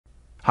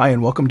Hi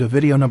and welcome to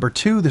video number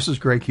 2. This is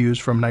Greg Hughes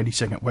from 90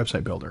 Second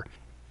Website Builder.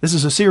 This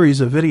is a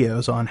series of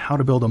videos on how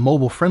to build a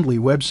mobile-friendly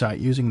website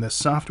using this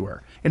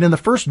software. And in the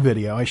first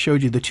video, I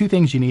showed you the two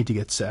things you need to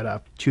get set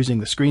up, choosing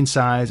the screen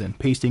size and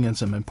pasting in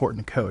some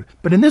important code.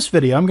 But in this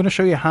video, I'm going to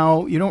show you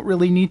how you don't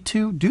really need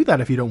to do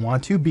that if you don't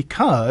want to,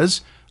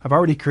 because I've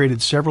already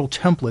created several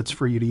templates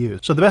for you to use.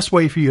 So the best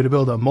way for you to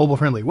build a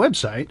mobile-friendly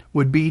website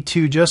would be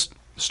to just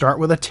start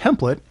with a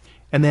template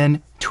and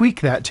then tweak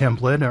that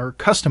template or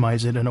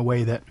customize it in a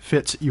way that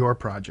fits your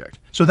project.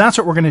 So that's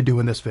what we're going to do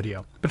in this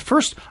video. But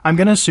first, I'm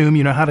going to assume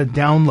you know how to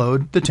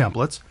download the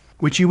templates,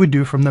 which you would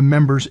do from the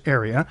members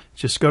area.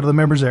 Just go to the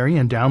members area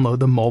and download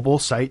the mobile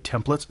site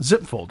templates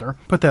zip folder.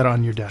 Put that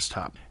on your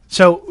desktop.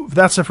 So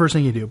that's the first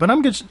thing you do. But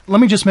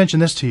let me just mention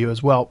this to you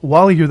as well.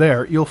 While you're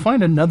there, you'll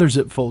find another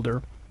zip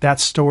folder that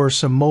stores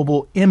some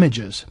mobile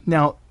images.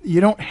 Now,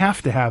 you don't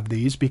have to have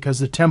these because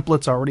the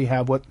templates already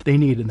have what they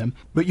need in them,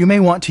 but you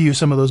may want to use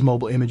some of those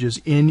mobile images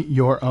in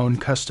your own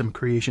custom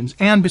creations.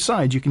 And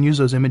besides, you can use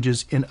those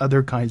images in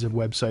other kinds of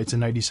websites in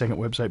 90 Second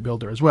Website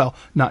Builder as well,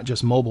 not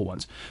just mobile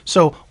ones.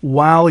 So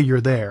while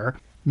you're there,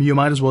 you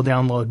might as well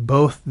download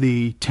both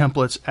the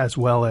templates as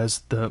well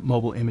as the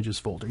mobile images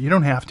folder. You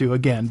don't have to,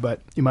 again, but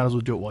you might as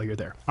well do it while you're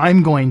there.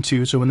 I'm going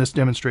to, so in this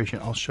demonstration,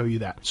 I'll show you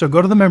that. So go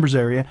to the members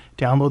area,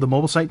 download the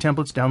mobile site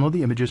templates, download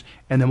the images,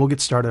 and then we'll get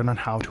started on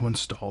how to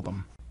install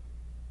them.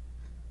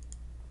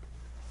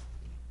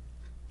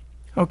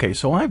 Okay,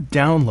 so I've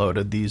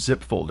downloaded these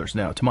zip folders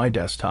now to my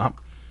desktop.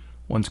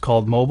 One's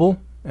called mobile,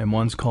 and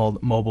one's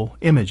called mobile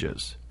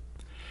images.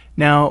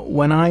 Now,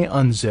 when I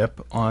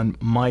unzip on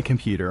my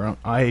computer,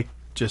 I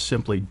just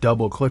simply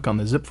double click on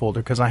the zip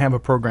folder because I have a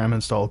program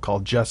installed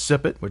called Just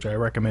Zip It, which I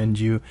recommend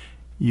you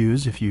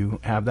use if you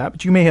have that,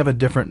 but you may have a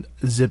different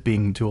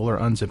zipping tool or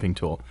unzipping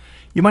tool.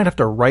 You might have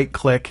to right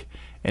click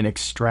and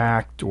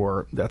extract,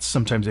 or that's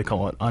sometimes they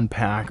call it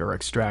unpack or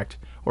extract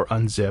or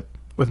unzip.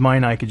 With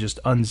mine, I could just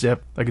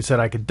unzip. Like I said,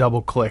 I could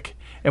double click,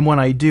 and when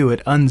I do,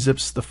 it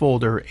unzips the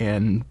folder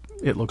and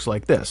it looks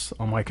like this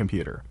on my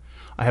computer.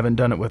 I haven't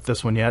done it with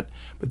this one yet,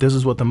 but this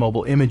is what the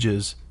mobile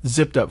images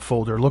zipped up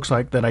folder looks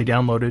like that I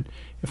downloaded.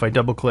 If I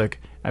double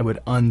click, I would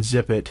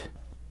unzip it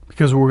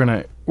because we're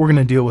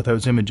gonna deal with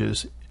those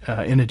images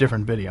in a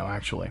different video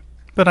actually.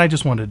 But I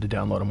just wanted to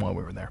download them while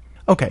we were there.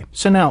 Okay,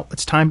 so now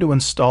it's time to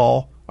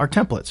install our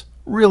templates.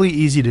 Really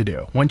easy to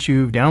do. Once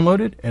you've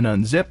downloaded and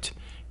unzipped,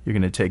 you're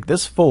going to take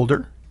this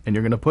folder and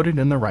you're going to put it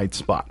in the right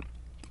spot.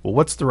 Well,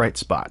 what's the right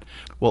spot?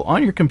 Well,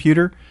 on your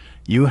computer,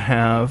 you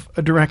have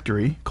a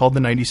directory called the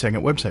 90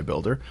 Second Website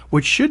Builder,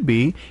 which should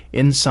be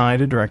inside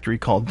a directory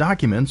called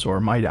Documents or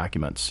My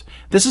Documents.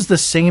 This is the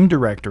same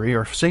directory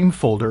or same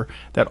folder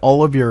that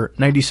all of your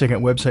 90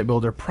 Second Website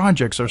Builder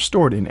projects are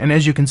stored in. And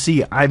as you can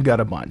see, I've got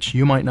a bunch.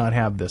 You might not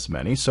have this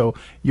many, so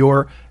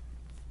your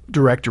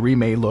directory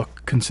may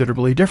look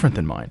considerably different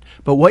than mine.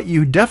 But what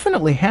you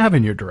definitely have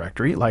in your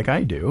directory, like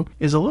I do,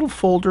 is a little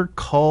folder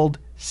called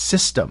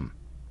System.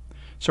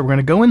 So we're going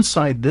to go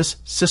inside this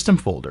System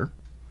folder,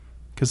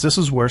 because this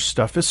is where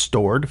stuff is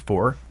stored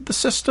for the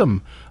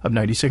system of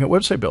 90 Second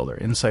Website Builder.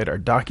 Inside our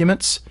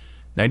Documents,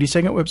 90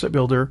 Second Website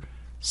Builder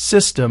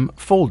System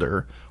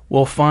folder,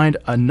 we'll find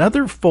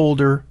another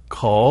folder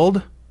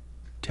called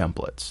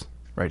Templates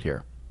right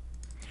here.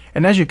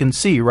 And as you can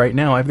see right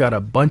now, I've got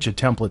a bunch of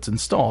templates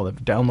installed.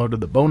 I've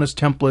downloaded the bonus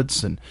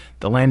templates and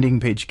the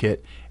landing page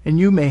kit, and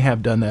you may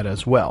have done that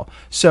as well.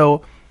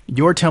 So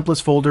your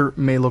templates folder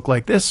may look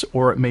like this,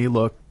 or it may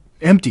look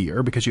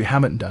emptier because you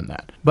haven't done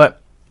that. But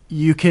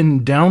you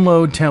can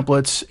download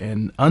templates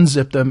and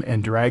unzip them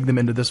and drag them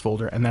into this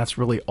folder, and that's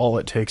really all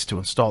it takes to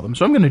install them.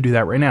 So I'm going to do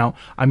that right now.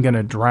 I'm going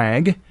to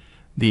drag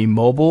the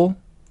mobile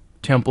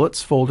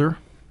templates folder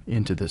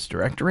into this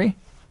directory,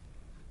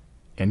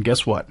 and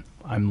guess what?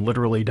 I'm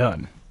literally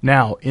done.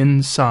 Now,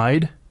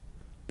 inside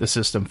the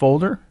system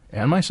folder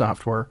and my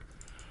software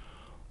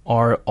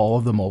are all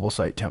of the mobile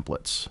site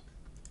templates.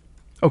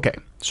 Okay,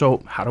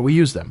 so how do we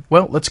use them?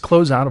 Well, let's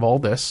close out of all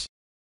this.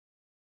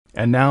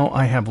 And now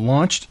I have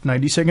launched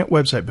 90 Second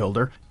Website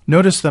Builder.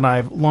 Notice that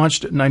I've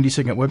launched 90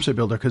 Second Website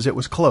Builder because it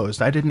was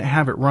closed. I didn't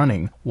have it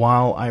running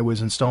while I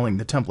was installing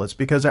the templates,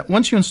 because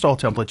once you install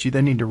templates, you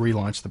then need to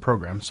relaunch the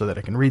program so that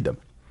I can read them.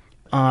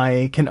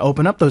 I can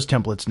open up those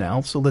templates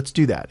now, so let's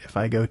do that. If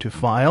I go to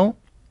File,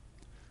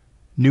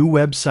 New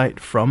Website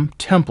from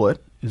Template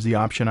is the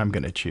option I'm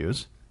going to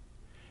choose.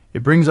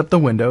 It brings up the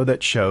window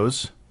that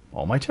shows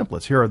all my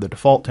templates. Here are the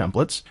default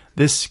templates.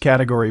 This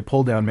category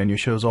pull-down menu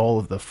shows all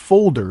of the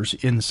folders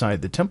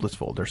inside the templates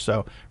folder.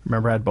 So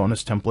remember, I had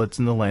bonus templates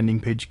and the landing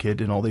page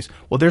kit and all these.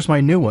 Well, there's my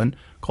new one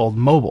called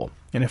Mobile.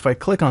 And if I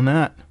click on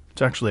that,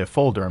 it's actually a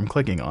folder I'm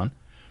clicking on.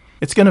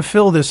 It's going to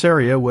fill this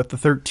area with the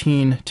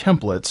 13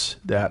 templates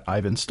that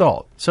I've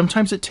installed.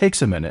 Sometimes it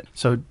takes a minute,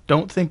 so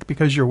don't think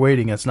because you're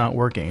waiting it's not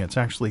working. It's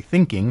actually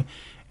thinking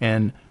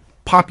and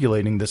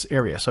populating this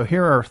area. So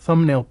here are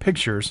thumbnail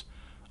pictures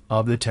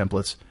of the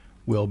templates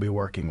we'll be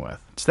working with.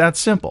 It's that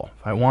simple.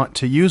 If I want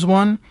to use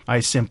one, I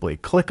simply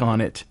click on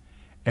it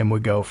and we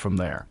go from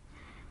there.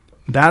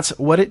 That's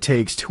what it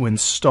takes to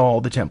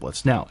install the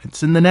templates. Now,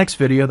 it's in the next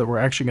video that we're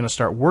actually going to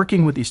start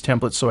working with these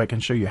templates so I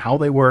can show you how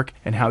they work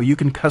and how you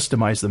can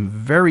customize them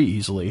very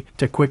easily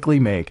to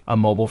quickly make a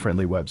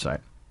mobile-friendly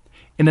website.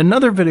 In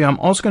another video, I'm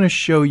also going to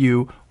show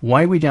you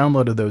why we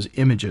downloaded those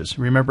images.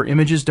 Remember,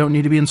 images don't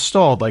need to be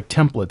installed like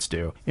templates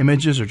do.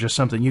 Images are just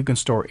something you can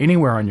store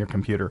anywhere on your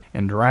computer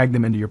and drag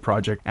them into your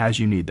project as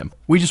you need them.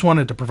 We just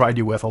wanted to provide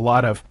you with a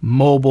lot of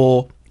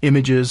mobile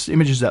images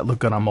that look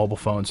good on mobile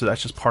phones, so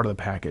that's just part of the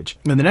package.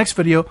 In the next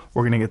video,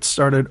 we're going to get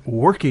started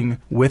working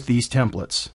with these templates.